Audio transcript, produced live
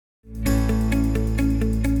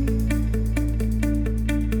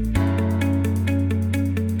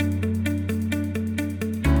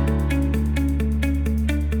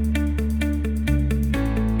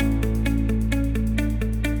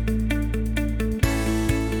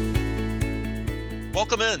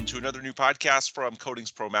Welcome in to another new podcast from Coatings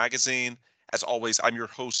Pro Magazine. As always, I'm your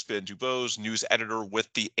host, Ben Dubose, news editor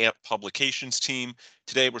with the AMP Publications team.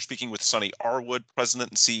 Today, we're speaking with Sonny Arwood, President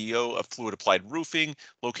and CEO of Fluid Applied Roofing,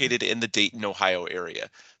 located in the Dayton, Ohio area.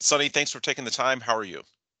 Sonny, thanks for taking the time. How are you?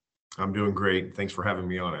 I'm doing great. Thanks for having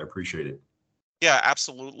me on. I appreciate it. Yeah,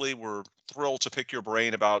 absolutely. We're thrilled to pick your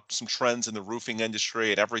brain about some trends in the roofing industry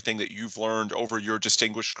and everything that you've learned over your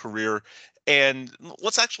distinguished career. And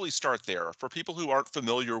let's actually start there. For people who aren't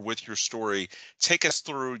familiar with your story, take us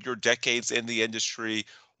through your decades in the industry,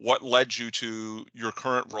 what led you to your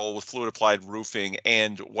current role with Fluid Applied Roofing,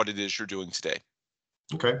 and what it is you're doing today.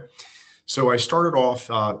 Okay. So I started off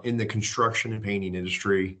in the construction and painting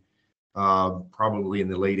industry, probably in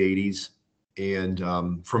the late 80s.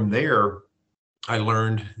 And from there, I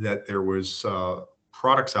learned that there was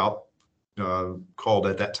products out called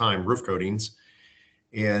at that time roof coatings.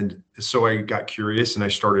 And so I got curious and I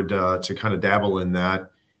started to kind of dabble in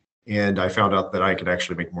that. And I found out that I could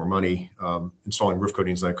actually make more money installing roof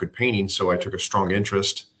coatings than I could painting. So I took a strong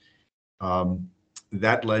interest. Um,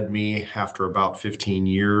 that led me after about 15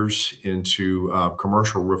 years into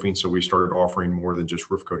commercial roofing. So we started offering more than just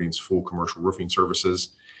roof coatings, full commercial roofing services.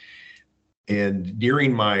 And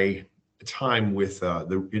during my time with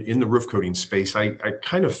in the roof coating space, I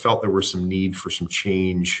kind of felt there was some need for some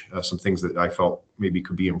change, some things that I felt maybe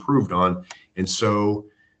could be improved on. And so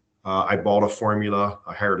I bought a formula,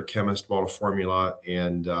 I hired a chemist, bought a formula,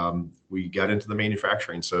 and we got into the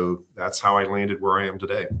manufacturing. So that's how I landed where I am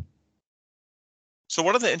today. So,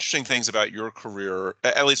 one of the interesting things about your career,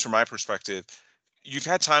 at least from my perspective, you've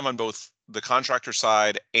had time on both the contractor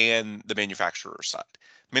side and the manufacturer side.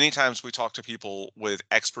 Many times we talk to people with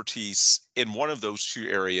expertise in one of those two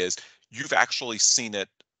areas. You've actually seen it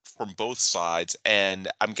from both sides, and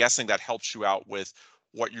I'm guessing that helps you out with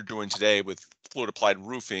what you're doing today with Fluid Applied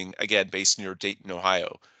Roofing, again, based near Dayton,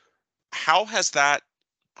 Ohio. How has that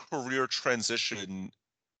career transition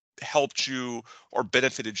helped you or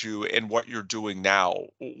benefited you in what you're doing now?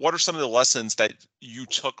 What are some of the lessons that you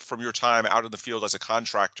took from your time out in the field as a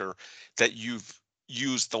contractor that you've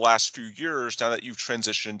used the last few years now that you've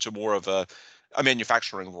transitioned to more of a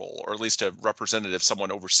manufacturing role, or at least a representative,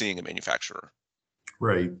 someone overseeing a manufacturer?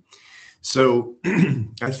 Right. So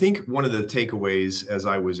I think one of the takeaways as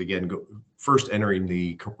I was, again, first entering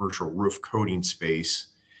the commercial roof coating space,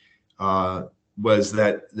 was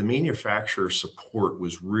that the manufacturer support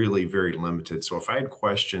was really very limited. So if I had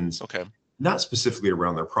questions, Okay. not specifically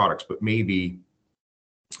around their products, but maybe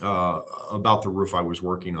about the roof I was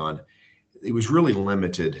working on, it was really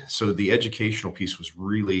limited. So the educational piece was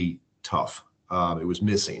really tough. It was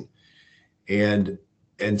missing, and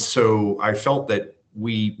so I felt that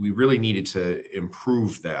we really needed to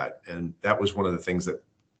improve that, and that was one of the things that,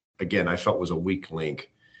 again, I felt was a weak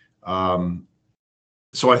link. Um,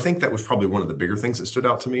 so I think that was probably one of the bigger things that stood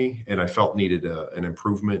out to me, and I felt needed an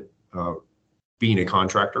improvement. Being a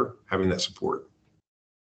contractor, having that support.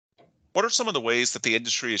 What are some of the ways that the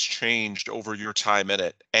industry has changed over your time in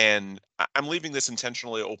it? And I'm leaving this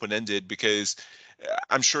intentionally open-ended because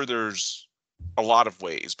I'm sure there's a lot of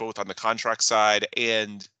ways, both on the contract side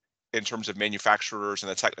and in terms of manufacturers and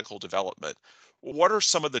the technical development. What are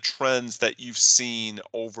some of the trends that you've seen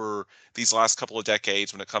over these last couple of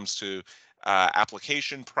decades when it comes to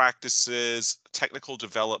application practices, technical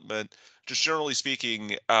development, just generally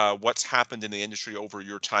speaking, what's happened in the industry over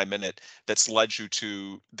your time in it that's led you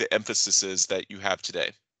to the emphases that you have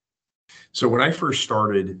today? So when I first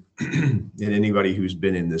started, and anybody who's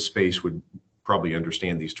been in this space would probably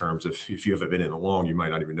understand these terms. If you haven't been in it long, you might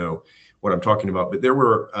not even know what I'm talking about. But there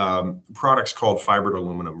were products called fibered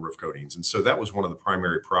aluminum roof coatings, and so that was one of the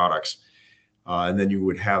primary products. And then you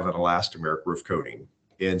would have an elastomeric roof coating,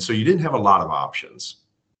 and so you didn't have a lot of options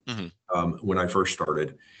Hmm. when I first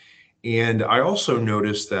started. And I also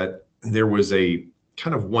noticed that there was a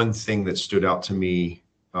kind of one thing that stood out to me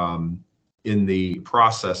in the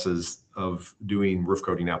processes of doing roof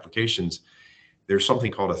coating applications. There's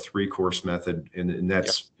something called a three-course method, and Yep.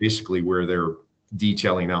 that's basically where they're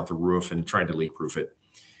detailing out the roof and trying to leak-proof it.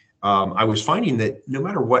 I was finding that no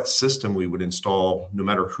matter what system we would install, no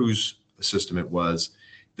matter whose system it was,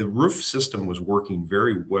 the roof system was working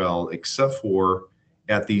very well, except for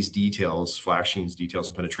at these details, flashings, details,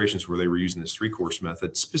 and penetrations, where they were using this three-course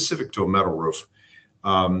method specific to a metal roof.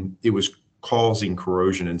 It was causing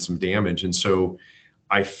corrosion and some damage, and so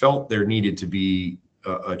I felt there needed to be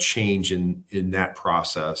a change in that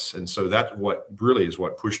process. And so that what really is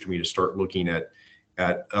what pushed me to start looking at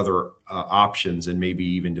other options and maybe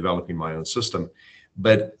even developing my own system.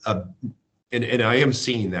 But and I am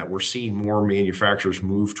seeing that we're seeing more manufacturers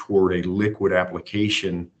move toward a liquid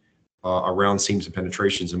application around seams and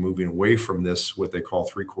penetrations and moving away from this, what they call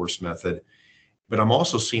three-course method. But I'm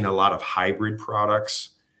also seeing a lot of hybrid products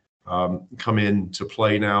come into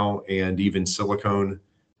play now, and even silicone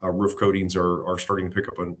roof coatings are starting to pick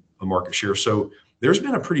up a market share. So there's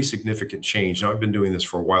been a pretty significant change. Now, I've been doing this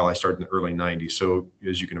for a while. I started in the early 90s. So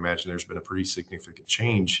as you can imagine, there's been a pretty significant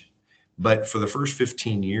change. But for the first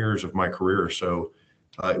 15 years of my career or so,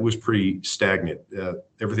 it was pretty stagnant.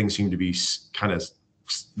 Everything seemed to be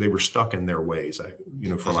they were stuck in their ways,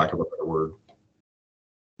 for lack of a better word.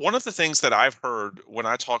 One of the things that I've heard when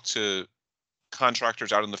I talk to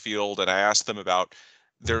contractors out in the field and I ask them about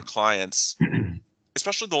their clients,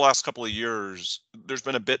 especially the last couple of years, there's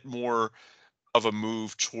been a bit more of a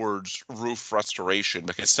move towards roof restoration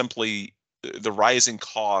because simply the rising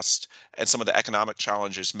cost and some of the economic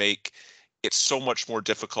challenges make it so much more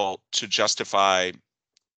difficult to justify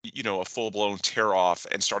a full-blown tear off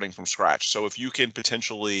and starting from scratch. So if you can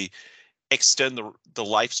potentially extend the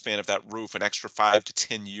lifespan of that roof an extra 5 to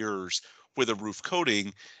 10 years with a roof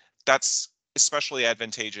coating, that's especially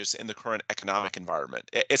advantageous in the current economic environment.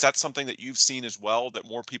 Is that something that you've seen as well, that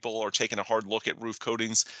more people are taking a hard look at roof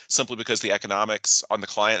coatings simply because the economics on the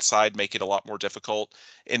client side make it a lot more difficult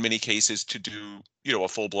in many cases to do, a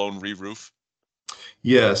full-blown re-roof?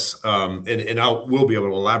 Yes, and we'll be able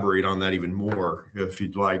to elaborate on that even more if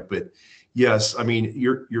you'd like. But yes, I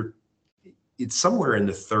mean it's somewhere in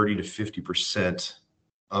the 30 to 50%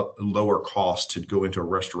 lower cost to go into a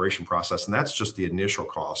restoration process, and that's just the initial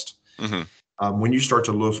cost. Mm-hmm. When you start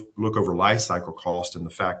to look over life cycle cost and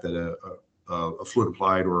the fact that a fluid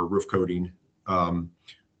applied or a roof coating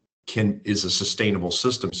is a sustainable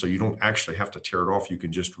system, so you don't actually have to tear it off. You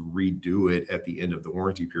can just redo it at the end of the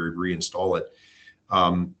warranty period, reinstall it.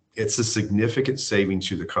 It's a significant savings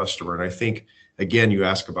to the customer. And I think, again, you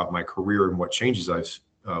ask about my career and what changes I've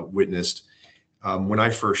witnessed. When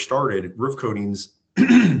I first started, roof coatings,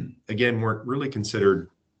 again, weren't really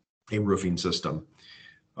considered a roofing system.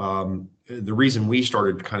 The reason we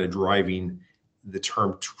started kind of driving the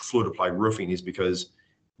term fluid applied roofing is because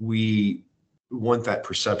we want that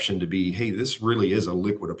perception to be, hey, this really is a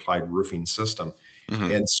liquid applied roofing system.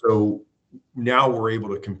 Mm-hmm. And so now we're able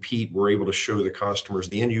to compete. We're able to show the customers,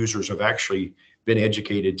 the end users have actually been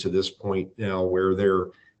educated to this point now where they're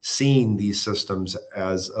seeing these systems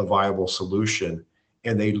as a viable solution,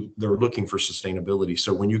 and they're looking for sustainability.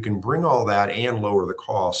 So when you can bring all that and lower the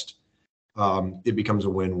cost, it becomes a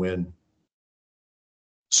win-win.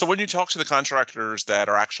 So when you talk to the contractors that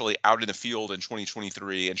are actually out in the field in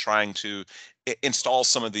 2023 and trying to install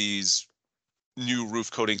some of these new roof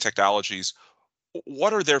coating technologies,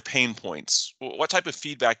 what are their pain points? What type of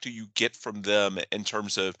feedback do you get from them in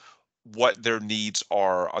terms of what their needs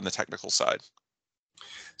are on the technical side?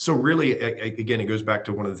 So really, again, it goes back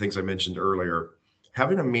to one of the things I mentioned earlier,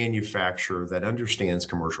 having a manufacturer that understands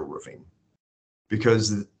commercial roofing.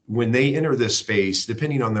 Because when they enter this space,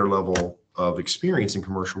 depending on their level of experience in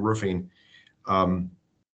commercial roofing, and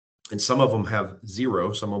some of them have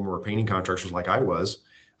zero, some of them are painting contractors like I was,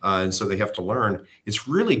 and so they have to learn. It's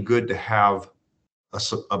really good to have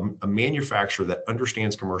a manufacturer that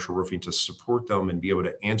understands commercial roofing to support them and be able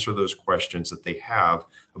to answer those questions that they have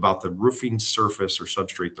about the roofing surface or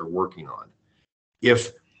substrate they're working on.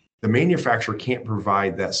 If the manufacturer can't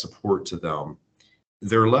provide that support to them,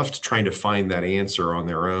 they're left trying to find that answer on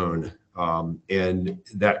their own, and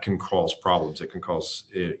that can cause problems. It can cause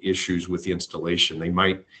issues with the installation. They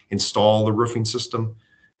might install the roofing system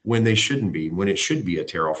when they shouldn't be, when it should be a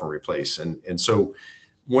tear off and replace. And so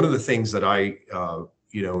one of the things that I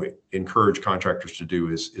encourage contractors to do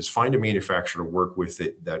is find a manufacturer to work with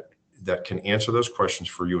that can answer those questions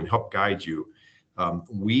for you and help guide you.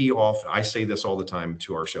 I say this all the time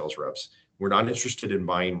to our sales reps. We're not interested in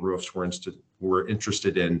buying roofs. We're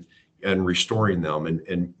interested in restoring them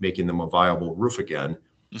and making them a viable roof again.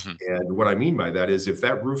 Mm-hmm. And what I mean by that is if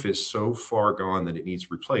that roof is so far gone that it needs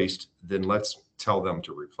replaced, then let's tell them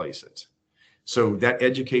to replace it. So that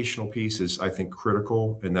educational piece is, I think,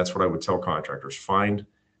 critical. And that's what I would tell contractors. Find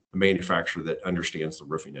a manufacturer that understands the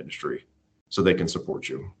roofing industry so they can support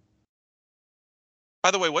you. By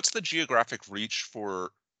the way, what's the geographic reach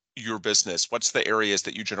for your business? What's the areas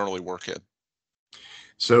that you generally work in?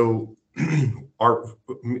 So our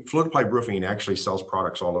fluid applied roofing actually sells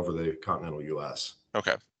products all over the continental U.S.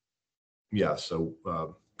 Okay. Yeah. So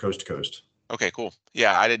coast to coast. Okay, cool.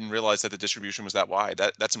 Yeah, I didn't realize that the distribution was that wide.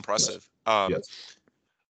 That's impressive. Yes. Yes.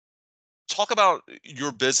 Talk about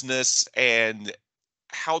your business and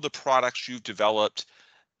how the products you've developed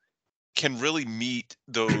can really meet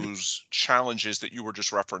those challenges that you were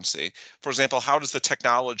just referencing. For example, how does the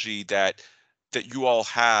technology that you all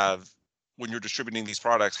have when you're distributing these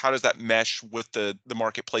products? How does that mesh with the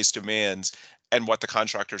marketplace demands and what the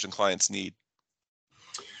contractors and clients need?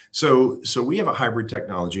 So we have a hybrid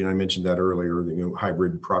technology, and I mentioned that earlier.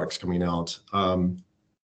 Hybrid products coming out.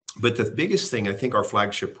 But the biggest thing, I think, our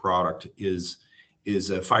flagship product is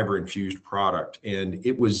a fiber infused product, and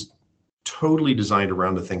it was totally designed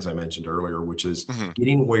around the things I mentioned earlier, which is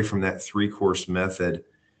getting away from that three-course method,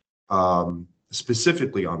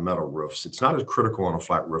 specifically on metal roofs. It's not as critical on a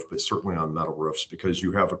flat roof, but certainly on metal roofs, because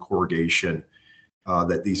you have a corrugation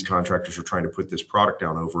that these contractors are trying to put this product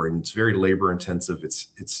down over, and it's very labor intensive. It's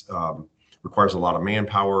requires a lot of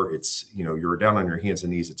manpower. You're down on your hands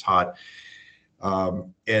and knees. It's hot.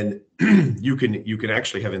 And you can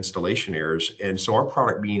actually have installation errors. And so our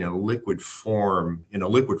product being in a liquid form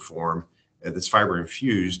that's fiber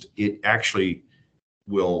infused, it actually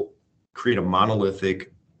will create a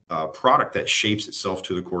monolithic product that shapes itself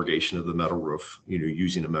to the corrugation of the metal roof,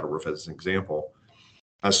 using a metal roof as an example.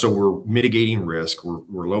 So we're mitigating risk.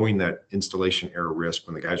 We're lowering that installation error risk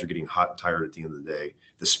when the guys are getting hot and tired at the end of the day.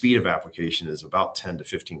 The speed of application is about 10 to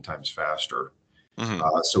 15 times faster.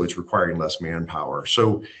 So it's requiring less manpower.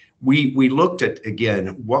 So we looked at, again,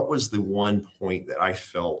 what was the one point that I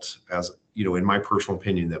felt, as in my personal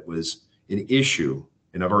opinion, that was an issue.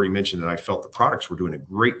 And I've already mentioned that I felt the products were doing a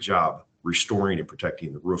great job restoring and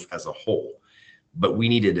protecting the roof as a whole, but we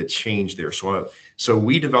needed a change there. So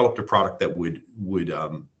we developed a product that would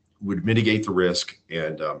mitigate the risk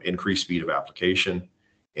and increase speed of application.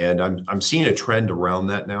 And I'm seeing a trend around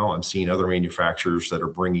that now. I'm seeing other manufacturers that are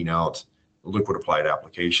bringing out liquid applied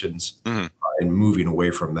applications and moving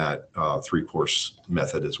away from that three-course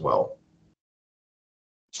method as well.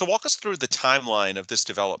 So walk us through the timeline of this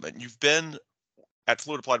development. You've been at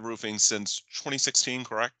Fluid Applied Roofing since 2016,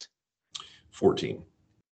 correct?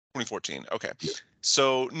 2014. Okay. Yeah.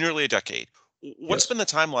 So nearly a decade. What's been the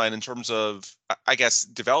timeline in terms of, I guess,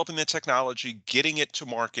 developing the technology, getting it to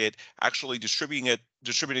market, actually distributing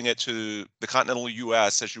it to the continental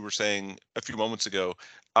U.S., as you were saying a few moments ago?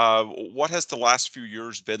 What has the last few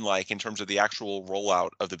years been like in terms of the actual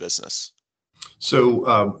rollout of the business?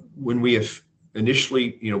 So when we have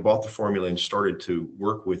initially, bought the formula and started to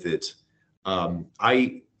work with it,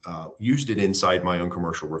 I used it inside my own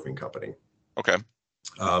commercial roofing company. Okay.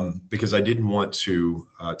 Because I didn't want to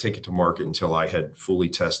take it to market until I had fully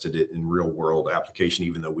tested it in real world application,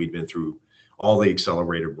 even though we'd been through all the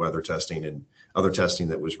accelerated weather testing and other testing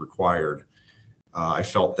that was required. I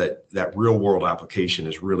felt that real world application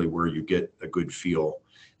is really where you get a good feel.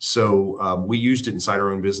 So we used it inside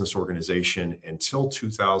our own business organization until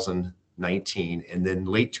 2019. And then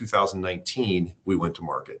late 2019, we went to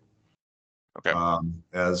market. Okay.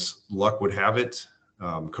 As luck would have it,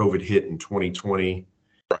 COVID hit in 2020.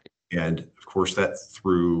 Right. And of course that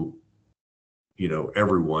threw,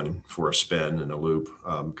 everyone for a spin and a loop,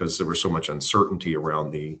 because there was so much uncertainty around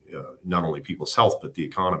the, not only people's health, but the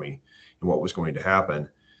economy and what was going to happen.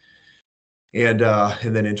 And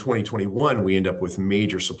then in 2021, we end up with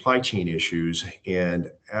major supply chain issues.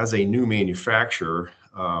 And as a new manufacturer,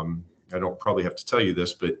 I don't probably have to tell you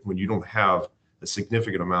this, but when you don't have a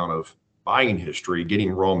significant amount of buying history,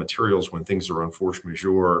 getting raw materials when things are on force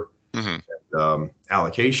majeure,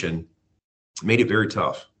 allocation made it very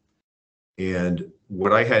tough. And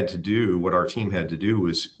what our team had to do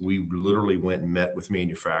was we literally went and met with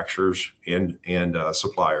manufacturers and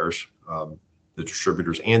suppliers, the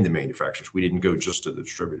distributors and the manufacturers. We didn't go just to the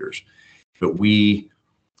distributors, but we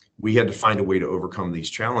had to find a way to overcome these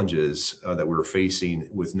challenges that we were facing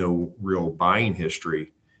with no real buying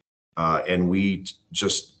history. And we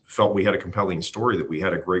just felt we had a compelling story, that we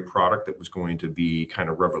had a great product that was going to be kind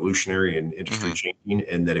of revolutionary and industry changing,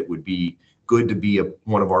 and that it would be good to be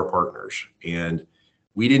one of our partners. And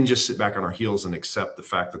we didn't just sit back on our heels and accept the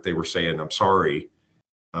fact that they were saying, I'm sorry,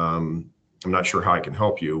 I'm not sure how I can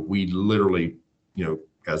help you. We literally,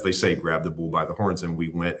 as they say, grabbed the bull by the horns, and we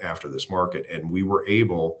went after this market. And we were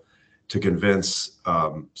able to convince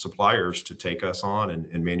suppliers to take us on,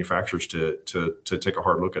 and manufacturers to take a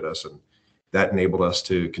hard look at us. And that enabled us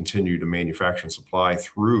to continue to manufacture and supply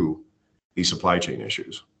through these supply chain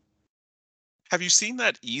issues. Have you seen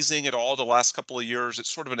that easing at all the last couple of years? It's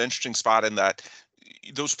sort of an interesting spot in that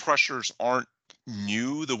those pressures aren't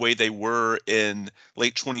new the way they were in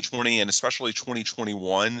late 2020 and especially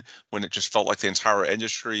 2021, when it just felt like the entire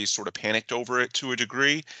industry sort of panicked over it to a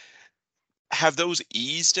degree. Have those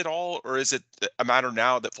eased at all, or is it a matter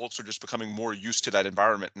now that folks are just becoming more used to that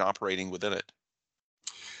environment and operating within it?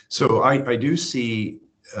 So I do see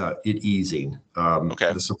it easing.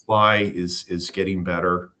 Okay. The supply is getting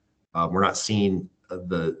better. We're not seeing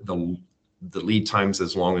the the lead times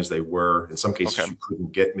as long as they were. In some cases, Okay. you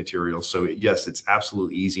couldn't get materials. So yes, it's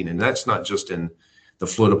absolutely easy, and that's not just in the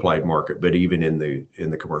flood applied market, but even in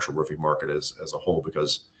the commercial roofing market as a whole,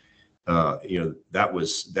 because that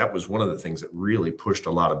was one of the things that really pushed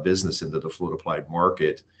a lot of business into the flood applied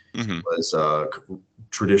market Hmm. was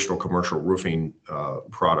traditional commercial roofing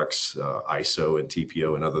products, ISO and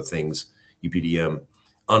TPO and other things, UPDM,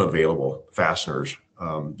 unavailable fasteners.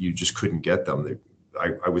 You just couldn't get them.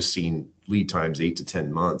 I was seeing lead times 8 to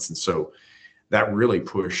 10 months, and so that really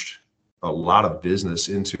pushed a lot of business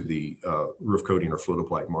into the roof coating or flood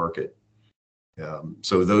applied market.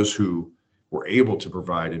 So those who were able to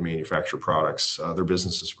provide and manufacture products, their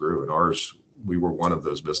businesses grew, and ours, we were one of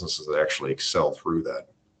those businesses that actually excelled through that.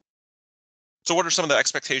 So what are some of the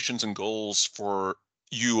expectations and goals for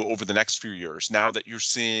you over the next few years now that you're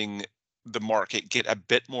seeing the market get a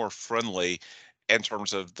bit more friendly in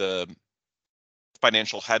terms of the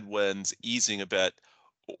financial headwinds easing a bit?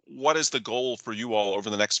 What is the goal for you all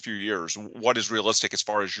over the next few years? What is realistic as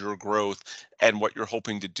far as your growth and what you're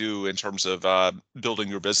hoping to do in terms of building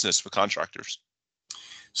your business with contractors?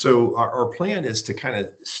 So our plan is to kind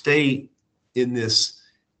of stay in this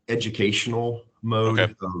educational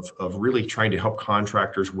Okay. mode of really trying to help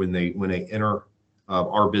contractors when they enter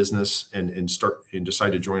our business and start and decide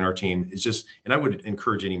to join our team. Is just, and I would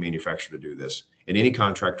encourage any manufacturer to do this and any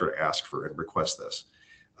contractor to ask for and request this.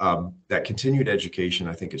 That continued education,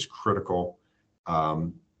 I think, is critical.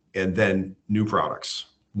 And then new products.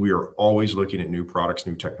 We are always looking at new products,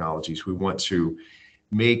 new technologies. We want to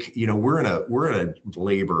make, we're in a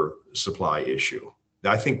labor supply issue.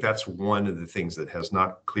 I think that's one of the things that has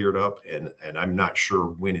not cleared up, and I'm not sure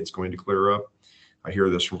when it's going to clear up. I hear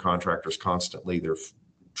this from contractors constantly. They're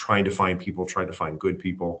trying to find people, trying to find good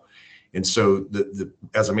people. And so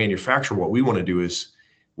as a manufacturer, what we want to do is,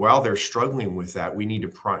 while they're struggling with that, we need to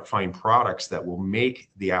find products that will make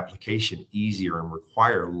the application easier and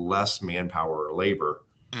require less manpower or labor.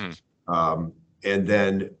 Mm. And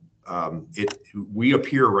then we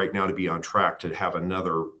appear right now to be on track to have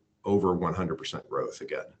another over 100% growth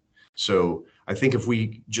again. So I think if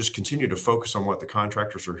we just continue to focus on what the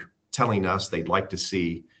contractors are telling us they'd like to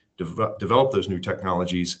see, develop those new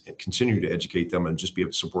technologies and continue to educate them and just be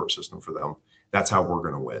a support system for them, that's how we're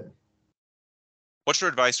going to win. What's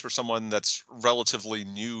your advice for someone that's relatively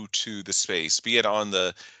new to the space, be it on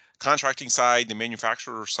the contracting side, the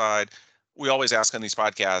manufacturer side? We always ask on these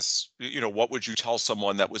podcasts, what would you tell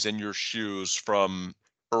someone that was in your shoes from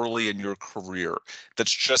early in your career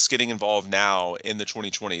that's just getting involved now in the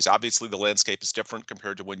 2020s? Obviously, the landscape is different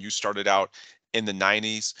compared to when you started out in the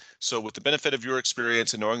 90s. So with the benefit of your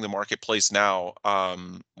experience and knowing the marketplace now,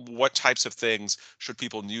 what types of things should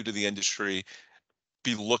people new to the industry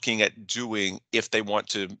be looking at doing if they want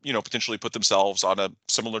to, potentially put themselves on a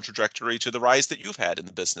similar trajectory to the rise that you've had in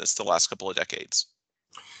the business the last couple of decades?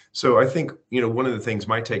 So I think, one of the things,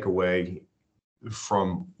 my takeaway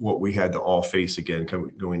from what we had to all face again,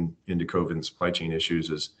 going into COVID and supply chain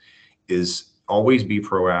issues is always be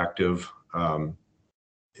proactive.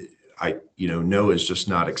 No is just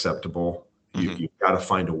not acceptable. Hmm. You've got to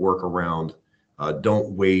find a workaround. Don't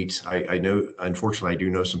wait. I know, unfortunately, I do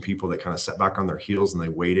know some people that kind of sat back on their heels and they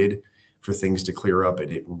waited for things to clear up,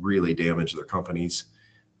 and it really damaged their companies.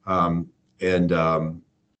 And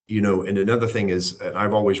another thing is, and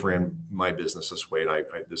I've always ran my business this way, and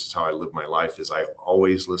this is how I live my life, is I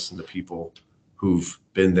always listen to people who've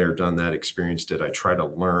been there, done that, experienced it. I try to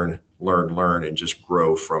learn, and just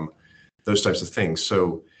grow from those types of things.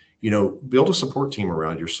 So, build a support team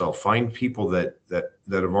around yourself. Find people that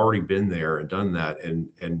have already been there and done that,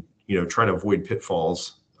 and try to avoid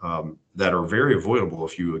pitfalls that are very avoidable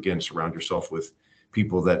if you, again, surround yourself with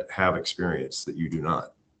people that have experience that you do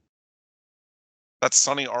not. That's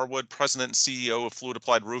Sonny Arwood, President and CEO of Fluid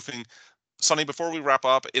Applied Roofing. Sonny, before we wrap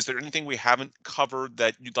up, is there anything we haven't covered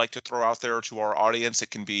that you'd like to throw out there to our audience?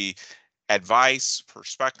 It can be advice,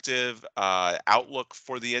 perspective, outlook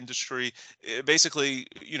for the industry. Basically,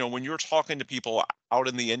 when you're talking to people out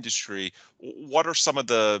in the industry, what are some of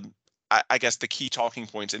the, I guess, the key talking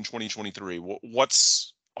points in 2023?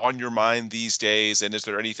 What's on your mind these days, and is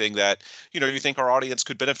there anything that you think our audience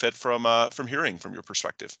could benefit from hearing from your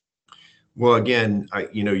perspective? Well, again,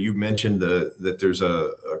 you mentioned that there's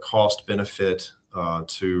a cost benefit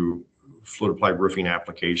to flood applied roofing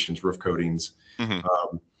applications, roof coatings. Hmm.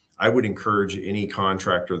 I would encourage any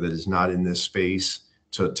contractor that is not in this space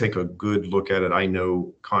to take a good look at it. I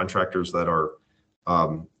know contractors that are,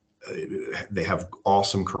 they have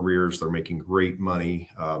awesome careers. They're making great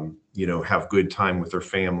money, have good time with their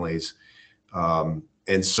families. And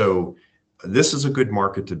so this is a good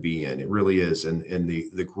market to be in. It really is. And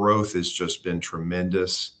the growth has just been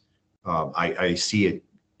tremendous. I see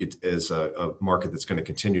it as a market that's going to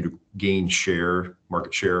continue to gain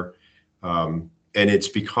market share. And it's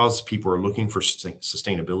because people are looking for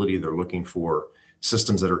sustainability. They're looking for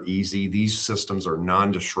systems that are easy. These systems are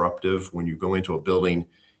non-disruptive. When you go into a building,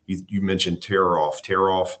 you mentioned tear off. Tear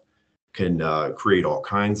off can create all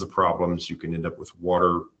kinds of problems. You can end up with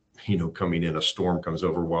water, coming in, a storm comes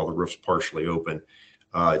over while the roof's partially open.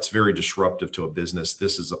 It's very disruptive to a business.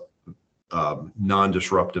 This is a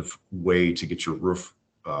non-disruptive way to get your roof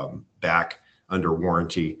back under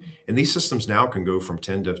warranty. And these systems now can go from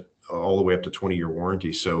 10 to all the way up to 20-year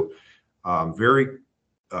warranty. So very,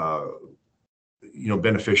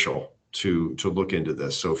 beneficial to look into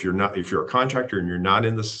this. So if you're a contractor and you're not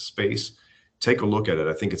in this space, take a look at it.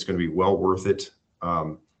 I think it's going to be well worth it.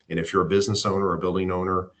 And if you're a business owner or a building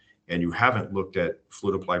owner and you haven't looked at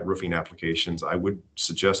fluid applied roofing applications, I would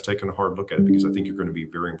suggest taking a hard look at it, because I think you're going to be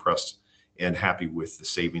very impressed and happy with the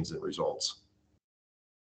savings and results.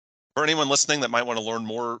 For anyone listening that might want to learn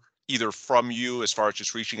more, either from you as far as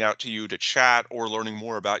just reaching out to you to chat or learning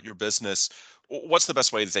more about your business, what's the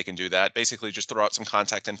best way that they can do that? Basically, just throw out some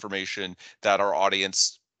contact information that our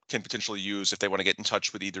audience can potentially use if they want to get in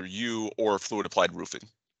touch with either you or Fluid Applied Roofing.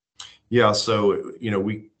 Yeah, so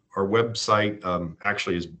our website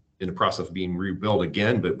actually is in the process of being rebuilt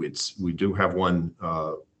again, but we do have one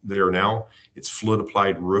there now. It's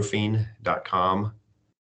fluidappliedroofing.com,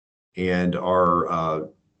 and our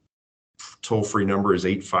toll-free number is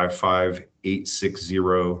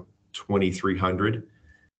 855-860-2300.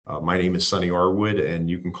 My name is Sonny Arwood, and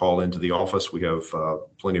you can call into the office. We have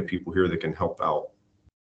plenty of people here that can help out.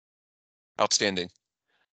 Outstanding.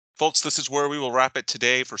 Folks, this is where we will wrap it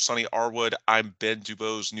today. For Sonny Arwood, I'm Ben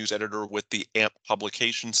Dubose, news editor with the AMP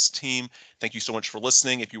Publications team. Thank you so much for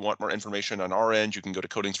listening. If you want more information on our end, you can go to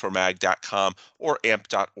coatingspromag.com or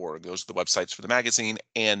amp.org. Those are the websites for the magazine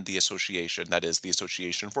and the association. That is the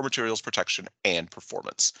Association for Materials Protection and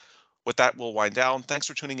Performance. With that, we'll wind down. Thanks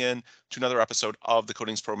for tuning in to another episode of the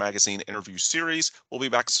Coatings Pro Magazine interview series. We'll be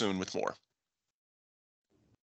back soon with more.